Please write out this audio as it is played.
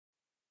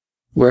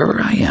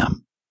Wherever I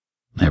am,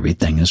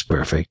 everything is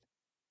perfect.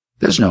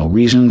 There's no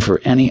reason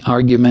for any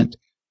argument,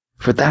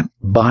 for that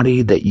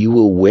body that you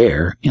will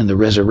wear in the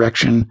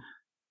resurrection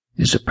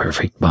is a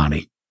perfect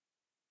body.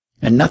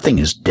 And nothing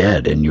is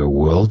dead in your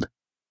world.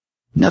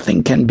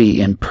 Nothing can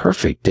be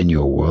imperfect in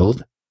your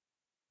world.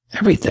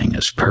 Everything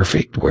is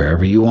perfect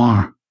wherever you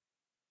are.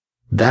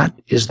 That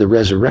is the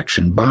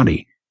resurrection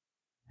body,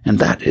 and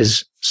that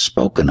is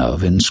spoken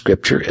of in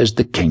Scripture as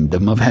the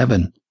kingdom of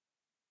heaven.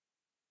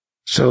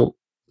 So,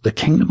 the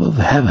kingdom of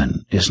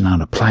heaven is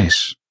not a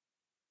place.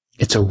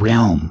 It's a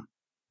realm.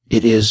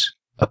 It is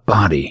a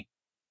body.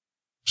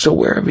 So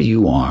wherever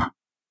you are,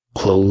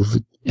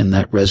 clothed in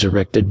that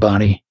resurrected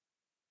body,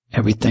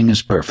 everything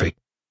is perfect.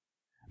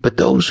 But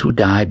those who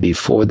die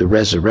before the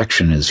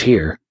resurrection is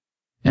here,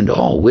 and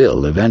all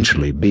will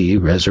eventually be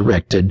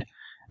resurrected,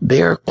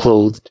 they are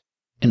clothed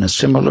in a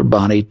similar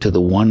body to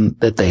the one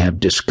that they have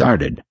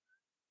discarded,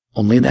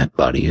 only that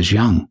body is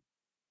young,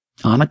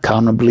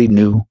 unaccountably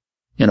new,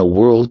 in a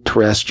world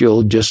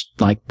terrestrial just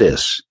like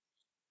this.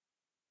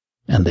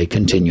 And they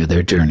continue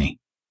their journey.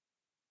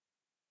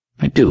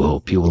 I do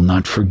hope you will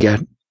not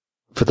forget,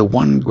 for the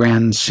one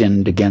grand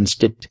sin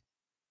against it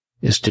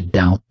is to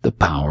doubt the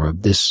power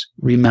of this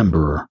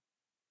rememberer.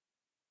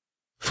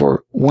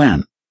 For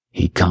when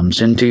he comes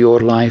into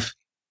your life,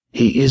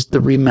 he is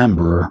the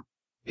rememberer.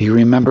 He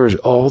remembers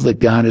all that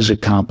God has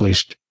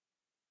accomplished.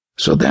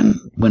 So then,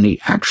 when he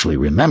actually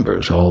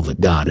remembers all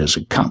that God has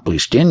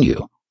accomplished in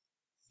you,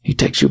 he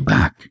takes you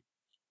back,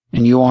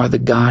 and you are the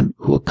God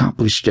who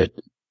accomplished it.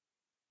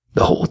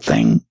 The whole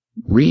thing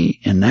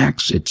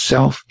reenacts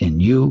itself in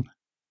you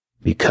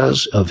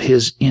because of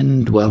his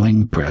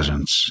indwelling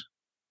presence.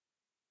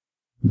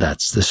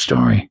 That's the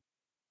story.